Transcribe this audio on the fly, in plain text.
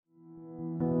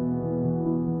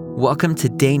Welcome to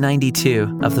Day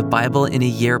 92 of the Bible in a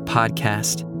Year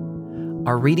podcast.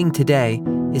 Our reading today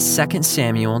is 2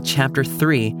 Samuel chapter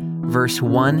 3, verse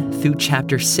 1 through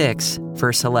chapter 6,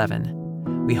 verse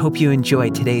 11. We hope you enjoy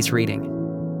today's reading.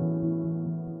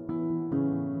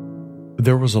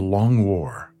 There was a long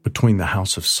war between the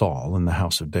house of Saul and the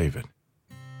house of David.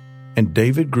 And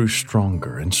David grew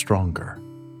stronger and stronger,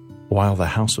 while the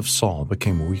house of Saul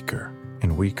became weaker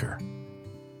and weaker.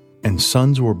 And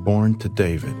sons were born to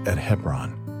David at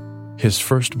Hebron. His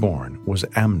firstborn was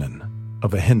Amnon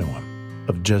of Ahinoam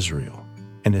of Jezreel,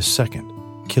 and his second,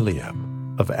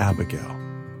 Chileab of Abigail,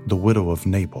 the widow of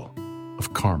Nabal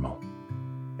of Carmel,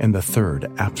 and the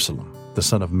third, Absalom, the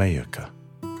son of Maacah,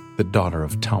 the daughter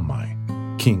of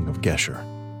Talmai, king of Geshur,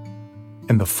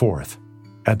 and the fourth,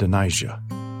 Adonijah,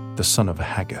 the son of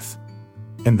Haggith,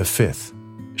 and the fifth,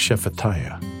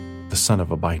 Shephatiah, the son of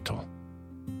Abital,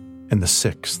 and the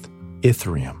sixth,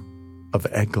 Ithream of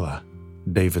Eglah,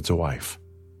 David's wife.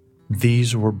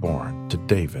 These were born to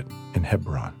David in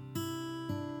Hebron.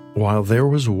 While there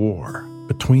was war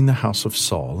between the house of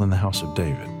Saul and the house of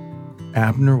David,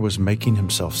 Abner was making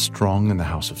himself strong in the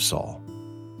house of Saul.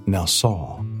 Now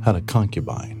Saul had a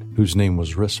concubine whose name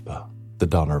was Rizpah, the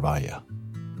daughter of Aiah.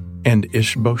 And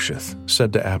Ishbosheth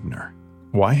said to Abner,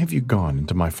 "Why have you gone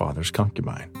into my father's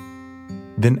concubine?"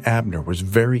 Then Abner was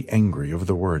very angry over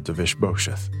the words of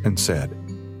Ishbosheth and said,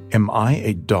 "Am I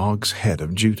a dog's head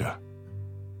of Judah?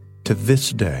 To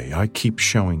this day I keep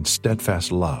showing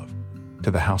steadfast love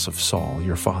to the house of Saul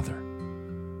your father,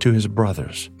 to his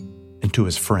brothers, and to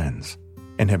his friends,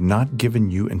 and have not given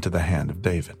you into the hand of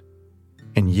David.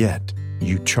 And yet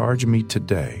you charge me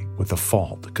today with a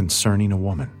fault concerning a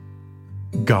woman.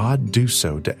 God do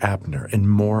so to Abner and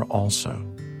more also,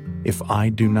 if I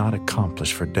do not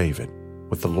accomplish for David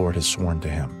what the Lord has sworn to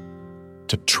him,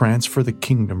 to transfer the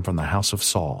kingdom from the house of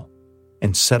Saul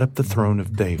and set up the throne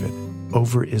of David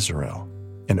over Israel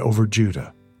and over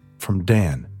Judah, from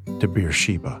Dan to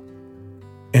Beersheba."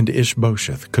 And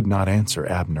Ishbosheth could not answer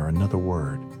Abner another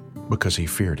word, because he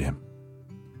feared him.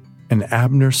 And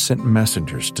Abner sent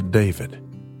messengers to David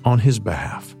on his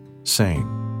behalf, saying,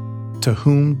 "To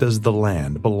whom does the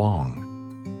land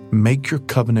belong? Make your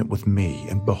covenant with me,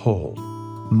 and behold,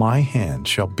 my hand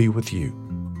shall be with you,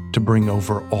 to bring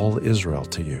over all Israel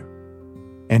to you."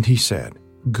 And he said,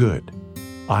 "Good,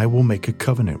 I will make a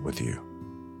covenant with you.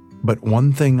 But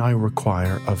one thing I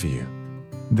require of you,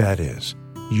 that is,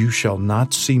 you shall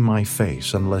not see my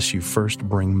face unless you first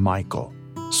bring Michal,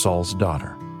 Saul's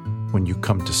daughter, when you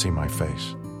come to see my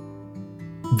face."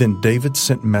 Then David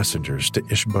sent messengers to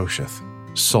Ishbosheth,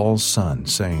 Saul's son,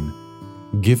 saying,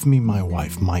 "Give me my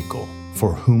wife Michal,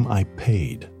 for whom I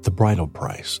paid the bridal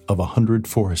price of 100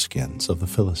 foreskins of the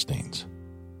Philistines."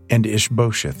 And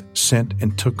Ishbosheth sent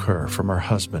and took her from her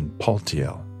husband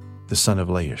Paltiel, the son of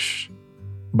Laish.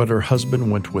 But her husband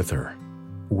went with her,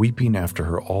 weeping after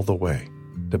her all the way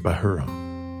to Bahurim.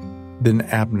 Then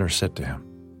Abner said to him,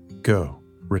 "Go,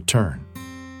 return."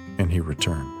 And he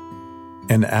returned.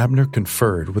 And Abner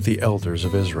conferred with the elders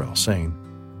of Israel, saying,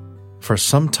 "For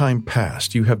some time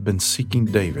past you have been seeking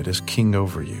David as king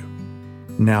over you.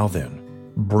 Now then,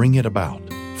 bring it about,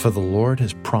 for the Lord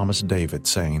has promised David,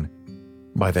 saying,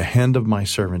 'By the hand of my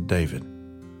servant David,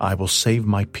 I will save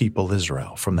my people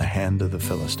Israel from the hand of the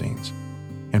Philistines,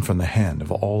 and from the hand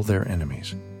of all their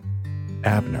enemies.'"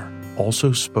 Abner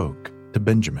also spoke to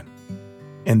Benjamin.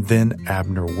 And then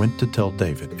Abner went to tell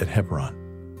David at Hebron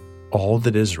all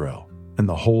that Israel and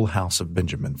the whole house of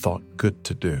Benjamin thought good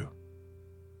to do.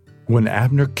 When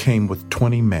Abner came with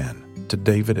 20 men to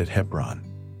David at Hebron,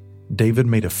 David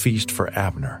made a feast for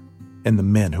Abner and the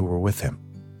men who were with him.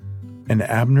 And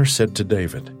Abner said to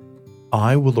David,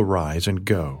 "I will arise and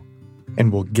go,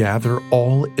 and will gather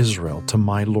all Israel to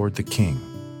my lord the king,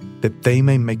 that they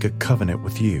may make a covenant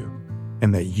with you,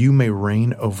 and that you may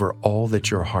reign over all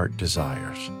that your heart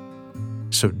desires."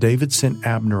 So David sent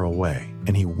Abner away,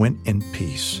 and he went in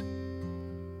peace.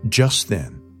 Just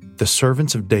then, the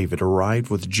servants of David arrived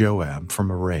with Joab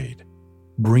from a raid,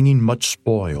 bringing much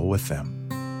spoil with them.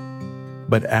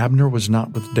 But Abner was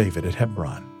not with David at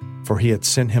Hebron, for he had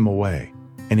sent him away,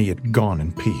 and he had gone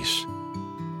in peace.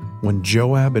 When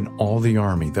Joab and all the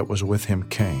army that was with him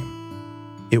came,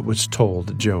 it was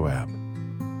told Joab,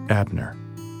 "Abner,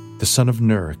 the son of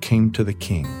Ner, came to the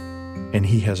king, and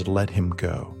he has let him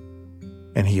go,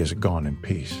 and he has gone in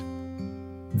peace."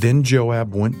 Then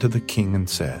Joab went to the king and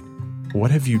said,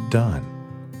 "What have you done?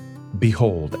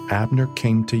 Behold, Abner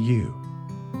came to you.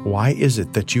 Why is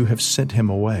it that you have sent him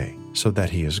away, so that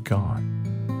he is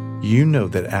gone? You know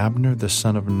that Abner the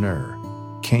son of Ner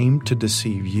came to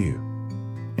deceive you,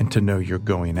 and to know you're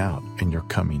going out and you're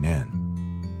coming in.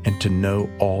 and to know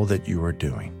all that you are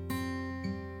doing."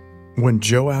 When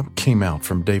Joab came out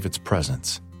from David's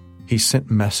presence, he sent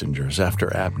messengers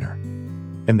after Abner,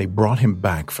 and they brought him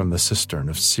back from the cistern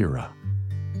of Sirah.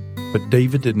 But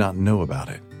David did not know about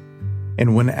it.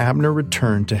 And when Abner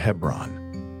returned to Hebron,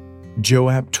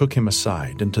 Joab took him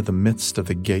aside into the midst of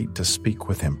the gate to speak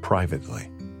with him privately.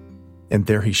 And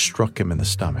there he struck him in the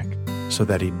stomach, so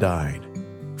that he died,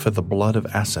 for the blood of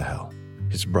Asahel,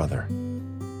 his brother.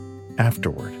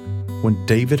 Afterward, when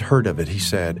David heard of it, he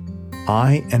said,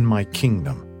 "I and my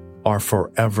kingdom are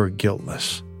forever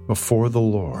guiltless before the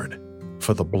Lord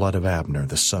for the blood of Abner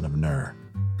the son of Ner.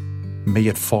 May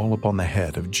it fall upon the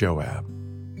head of Joab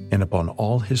and upon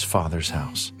all his father's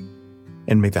house,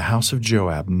 and may the house of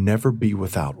Joab never be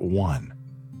without one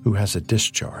who has a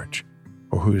discharge,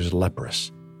 or who is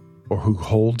leprous, or who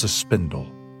holds a spindle,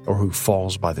 or who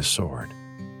falls by the sword,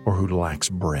 or who lacks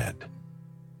bread."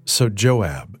 So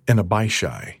Joab and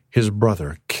Abishai, his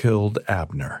brother, killed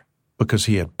Abner, because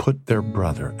he had put their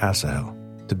brother Asahel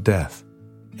to death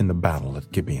in the battle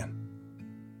at Gibeon.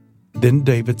 Then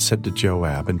David said to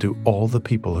Joab and to all the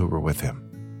people who were with him,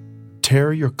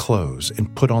 "Tear your clothes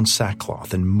and put on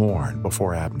sackcloth and mourn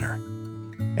before Abner."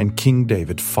 And King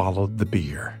David followed the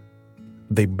bier.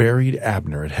 They buried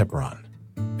Abner at Hebron,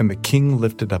 and the king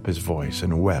lifted up his voice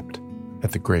and wept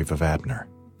at the grave of Abner.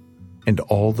 And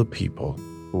all the people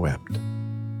wept.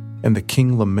 And the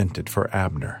king lamented for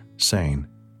Abner, saying,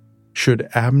 "Should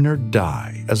Abner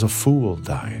die as a fool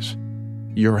dies?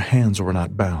 Your hands were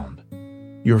not bound,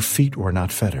 your feet were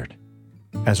not fettered.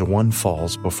 As one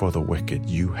falls before the wicked,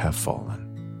 you have fallen."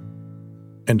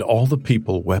 And all the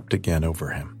people wept again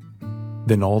over him.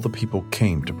 Then all the people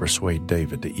came to persuade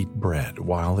David to eat bread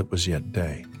while it was yet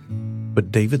day.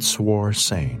 But David swore,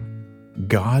 saying,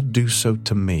 "God do so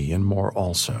to me and more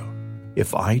also,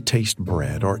 if I taste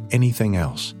bread or anything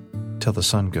else, till the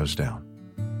sun goes down."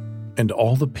 And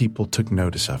all the people took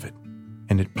notice of it,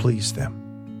 and it pleased them,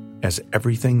 as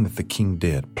everything that the king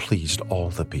did pleased all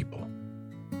the people.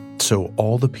 So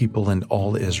all the people and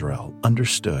all Israel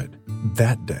understood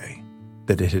that day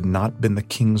that it had not been the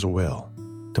king's will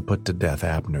to put to death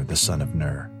Abner the son of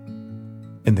Ner.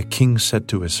 And the king said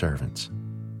to his servants,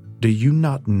 "Do you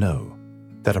not know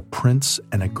that a prince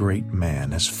and a great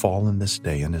man has fallen this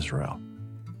day in Israel?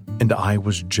 And I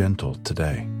was gentle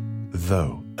today,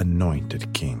 though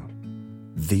anointed king.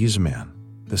 These men,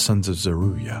 the sons of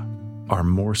Zeruiah, are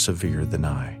more severe than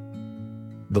I.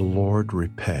 The Lord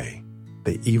repay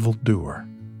the evildoer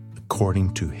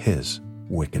according to his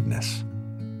wickedness."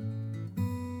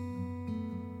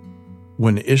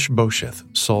 When Ishbosheth,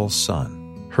 Saul's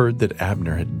son, heard that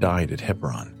Abner had died at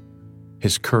Hebron,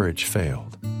 his courage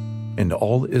failed, and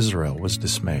all Israel was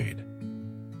dismayed.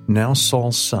 Now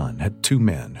Saul's son had 2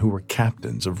 men who were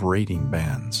captains of raiding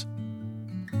bands.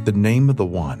 The name of the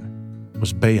one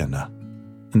was Baanah,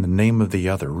 and the name of the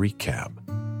other Rechab,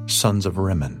 sons of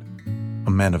Rimmon,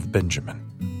 a man of Benjamin,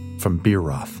 from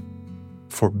Beeroth.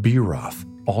 For Beeroth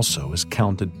also is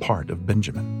counted part of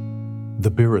Benjamin.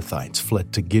 The Beerothites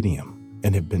fled to Gideon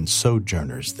and have been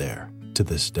sojourners there to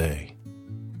this day.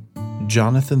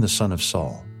 Jonathan the son of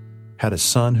Saul had a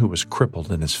son who was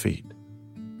crippled in his feet.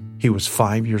 He was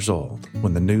 5 years old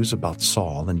when the news about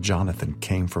Saul and Jonathan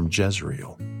came from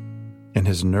Jezreel, and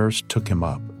his nurse took him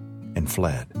up and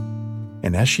fled.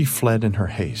 And as she fled in her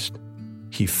haste,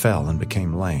 he fell and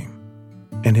became lame,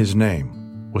 and his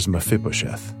name was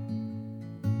Mephibosheth.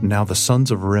 Now the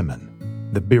sons of Rimmon,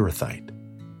 the Beerothite,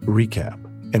 Rechab,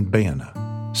 and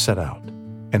Baanah set out,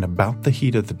 and about the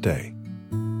heat of the day,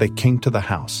 they came to the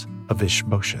house of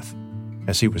Ishbosheth,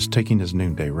 as he was taking his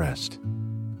noonday rest.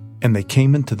 And they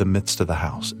came into the midst of the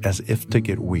house as if to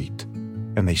get wheat,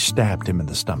 and they stabbed him in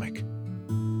the stomach.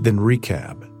 Then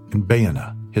Rechab and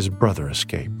Baanah, his brother,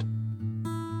 escaped.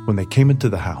 When they came into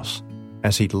the house,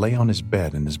 as he lay on his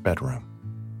bed in his bedroom,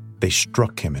 they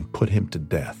struck him and put him to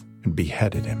death and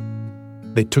beheaded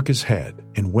him. They took his head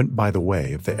and went by the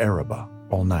way of the Arabah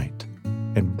all night,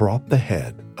 and brought the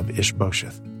head of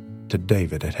Ishbosheth to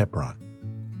David at Hebron.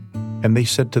 And they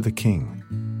said to the king,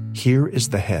 "Here is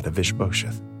the head of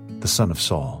Ishbosheth, the son of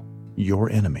Saul, your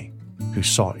enemy, who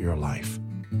sought your life.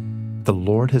 The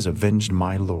Lord has avenged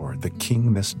my lord, the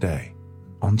king, this day,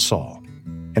 on Saul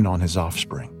and on his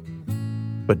offspring."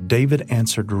 But David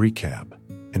answered Rechab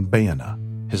and Baanah,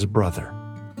 his brother,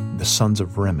 the sons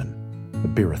of Rimmon, the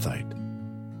Beerothite,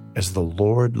 "As the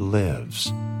Lord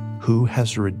lives, who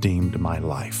has redeemed my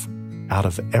life out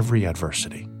of every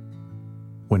adversity.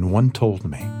 When one told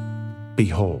me,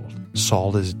 'Behold,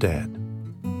 Saul is dead,'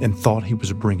 and thought he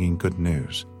was bringing good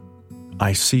news,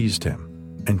 I seized him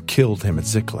and killed him at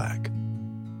Ziklag.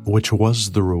 which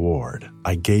was the reward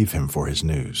I gave him for his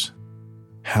news.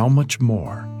 How much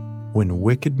more, when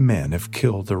wicked men have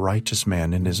killed the righteous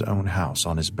man in his own house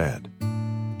on his bed,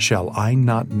 shall I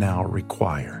not now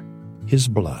require his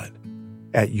blood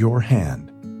at your hand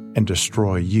and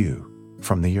destroy you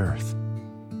from the earth?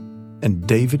 And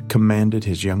David commanded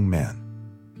his young men,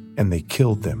 and they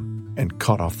killed them and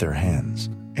cut off their hands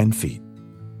and feet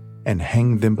and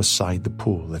hanged them beside the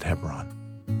pool at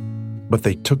Hebron. But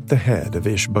they took the head of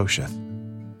Ishbosheth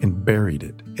and buried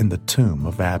it in the tomb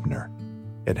of Abner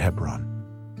at Hebron.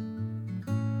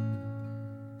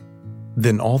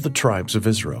 Then all the tribes of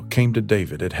Israel came to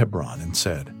David at Hebron and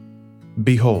said,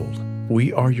 Behold,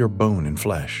 we are your bone and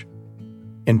flesh.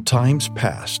 In times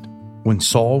past, when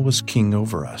Saul was king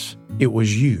over us, it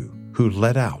was you who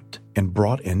led out and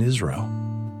brought in Israel.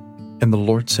 And the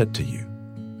Lord said to you,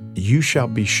 You shall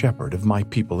be shepherd of my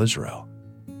people Israel,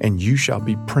 and you shall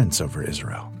be prince over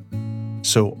Israel.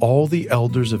 So all the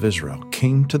elders of Israel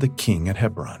came to the king at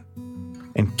Hebron,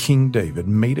 and King David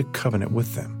made a covenant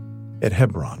with them at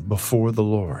Hebron before the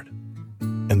Lord,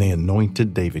 and they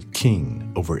anointed David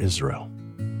king over Israel.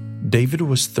 David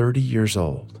was 30 years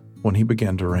old when he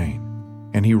began to reign,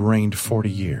 and he reigned 40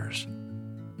 years.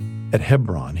 At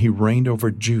Hebron he reigned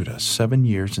over Judah 7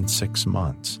 years and 6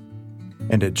 months,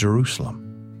 and at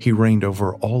Jerusalem he reigned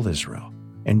over all Israel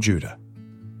and Judah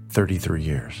 33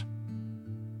 years.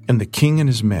 And the king and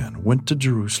his men went to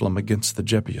Jerusalem against the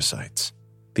Jebusites,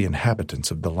 the inhabitants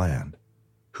of the land,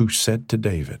 who said to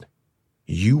David,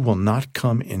 You will not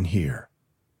come in here,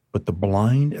 but the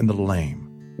blind and the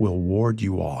lame will ward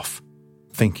you off,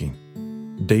 thinking,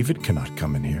 David cannot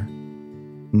come in here.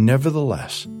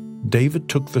 Nevertheless, David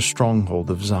took the stronghold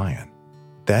of Zion,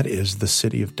 that is the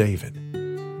city of David.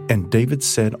 And David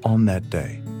said on that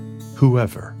day,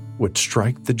 Whoever would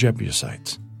strike the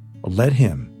Jebusites, let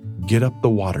him get up the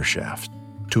water shaft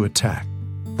to attack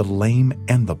the lame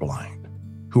and the blind,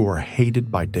 who are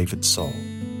hated by David's soul.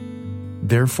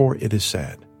 Therefore it is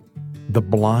said, The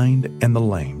blind and the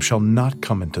lame shall not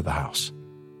come into the house.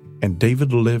 And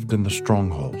David lived in the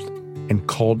stronghold and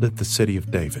called it the city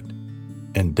of David.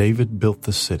 And David built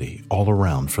the city all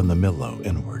around from the Millo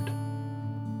inward.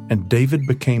 And David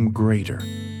became greater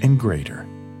and greater,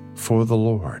 for the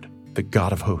Lord, the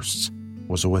God of hosts,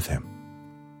 was with him.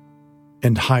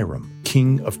 And Hiram,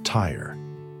 king of Tyre,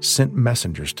 sent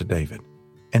messengers to David,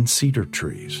 and cedar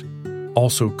trees,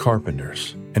 also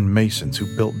carpenters and masons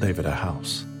who built David a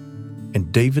house.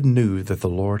 And David knew that the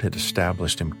Lord had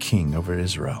established him king over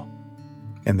Israel,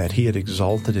 and that he had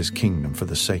exalted his kingdom for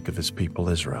the sake of his people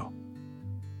Israel.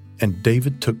 And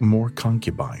David took more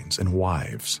concubines and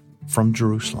wives from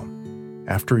Jerusalem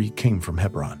after he came from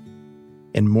Hebron,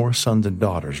 and more sons and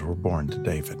daughters were born to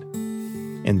David.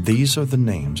 And these are the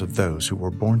names of those who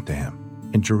were born to him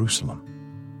in Jerusalem: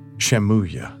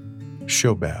 Shemuiah,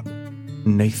 Shobab,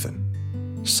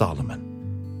 Nathan,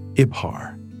 Solomon,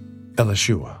 Ibhar,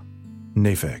 Elishua,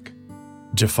 Nepheg,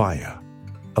 Japhiah,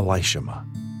 Elishama,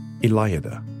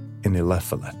 Eliada, and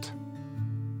Eliphalet.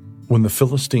 When the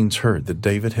Philistines heard that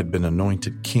David had been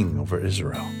anointed king over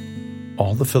Israel,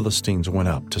 all the Philistines went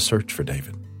up to search for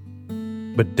David.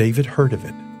 But David heard of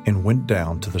it and went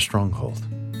down to the stronghold.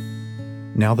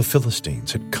 Now the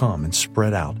Philistines had come and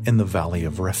spread out in the valley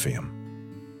of Rephaim.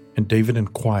 And David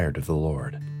inquired of the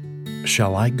Lord,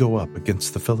 Shall I go up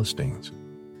against the Philistines?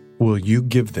 Will you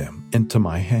give them into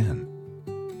my hand?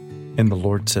 And the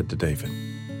Lord said to David,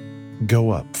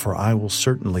 Go up, for I will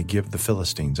certainly give the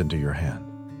Philistines into your hand.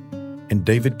 And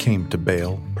David came to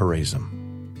Baal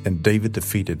Perazim, and David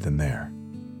defeated them there.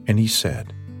 And he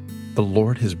said, The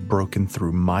Lord has broken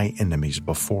through my enemies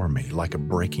before me like a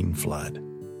breaking flood.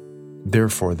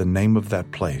 Therefore the name of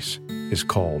that place is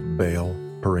called Baal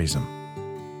Perazim.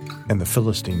 And the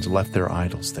Philistines left their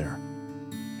idols there,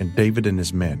 and David and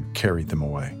his men carried them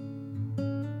away.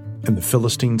 And the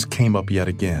Philistines came up yet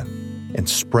again, and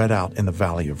spread out in the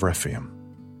valley of Rephaim.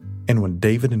 And when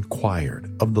David inquired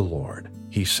of the Lord,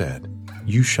 he said,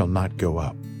 You shall not go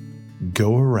up.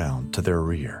 Go around to their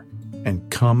rear, and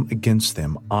come against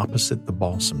them opposite the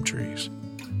balsam trees.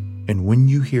 And when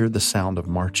you hear the sound of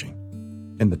marching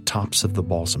in the tops of the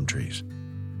balsam trees,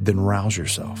 then rouse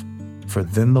yourself, for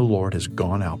then the Lord has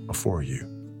gone out before you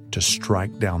to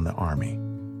strike down the army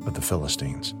of the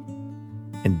Philistines.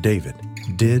 And David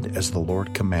did as the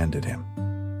Lord commanded him,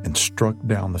 and struck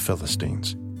down the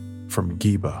Philistines from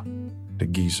Geba to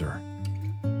Gezer.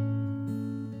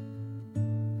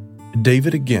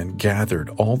 David again gathered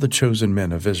all the chosen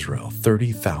men of Israel,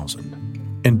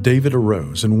 30,000. And David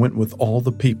arose and went with all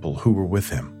the people who were with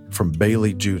him from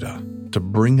Baale, Judah, to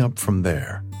bring up from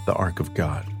there the ark of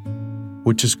God.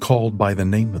 which is called by the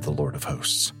name of the Lord of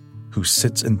hosts, who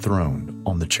sits enthroned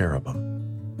on the cherubim.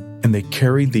 And they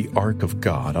carried the ark of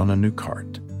God on a new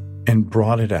cart, and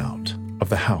brought it out of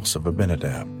the house of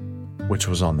Abinadab, which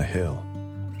was on the hill.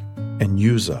 And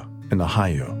Uzzah and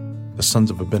Ahio, the sons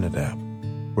of Abinadab,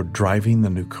 were driving the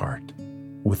new cart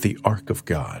with the ark of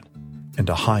God, and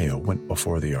Ahio went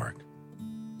before the ark.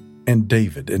 And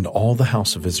David and all the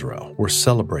house of Israel were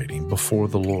celebrating before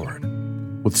the Lord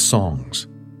with songs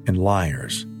and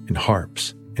lyres and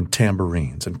harps and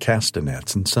tambourines and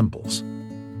castanets and cymbals.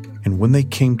 And when they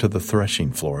came to the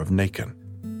threshing floor of Nacon,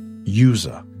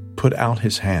 Uzzah put out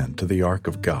his hand to the ark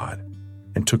of God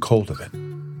and took hold of it,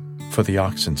 for the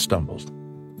oxen stumbled.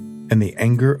 And the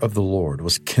anger of the Lord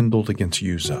was kindled against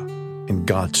Uzzah, and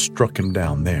God struck him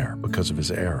down there because of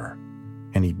his error,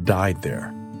 and he died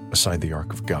there beside the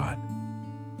ark of God.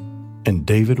 And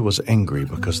David was angry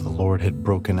because the Lord had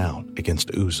broken out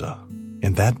against Uzzah,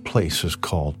 and that place is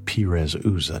called Perez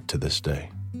Uzzah to this day.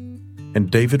 And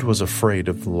David was afraid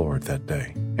of the Lord that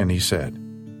day, and he said,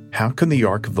 "How can the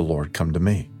ark of the Lord come to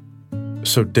me?"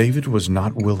 So David was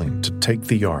not willing to take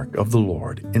the ark of the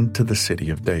Lord into the city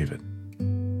of David.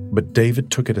 But David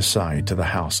took it aside to the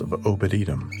house of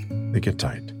Obed-Edom the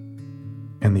Gittite.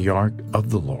 And the ark of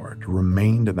the Lord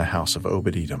remained in the house of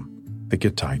Obed-Edom the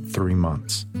Gittite 3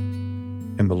 months.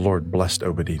 And the Lord blessed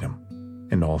Obed-Edom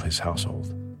and all his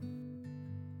household.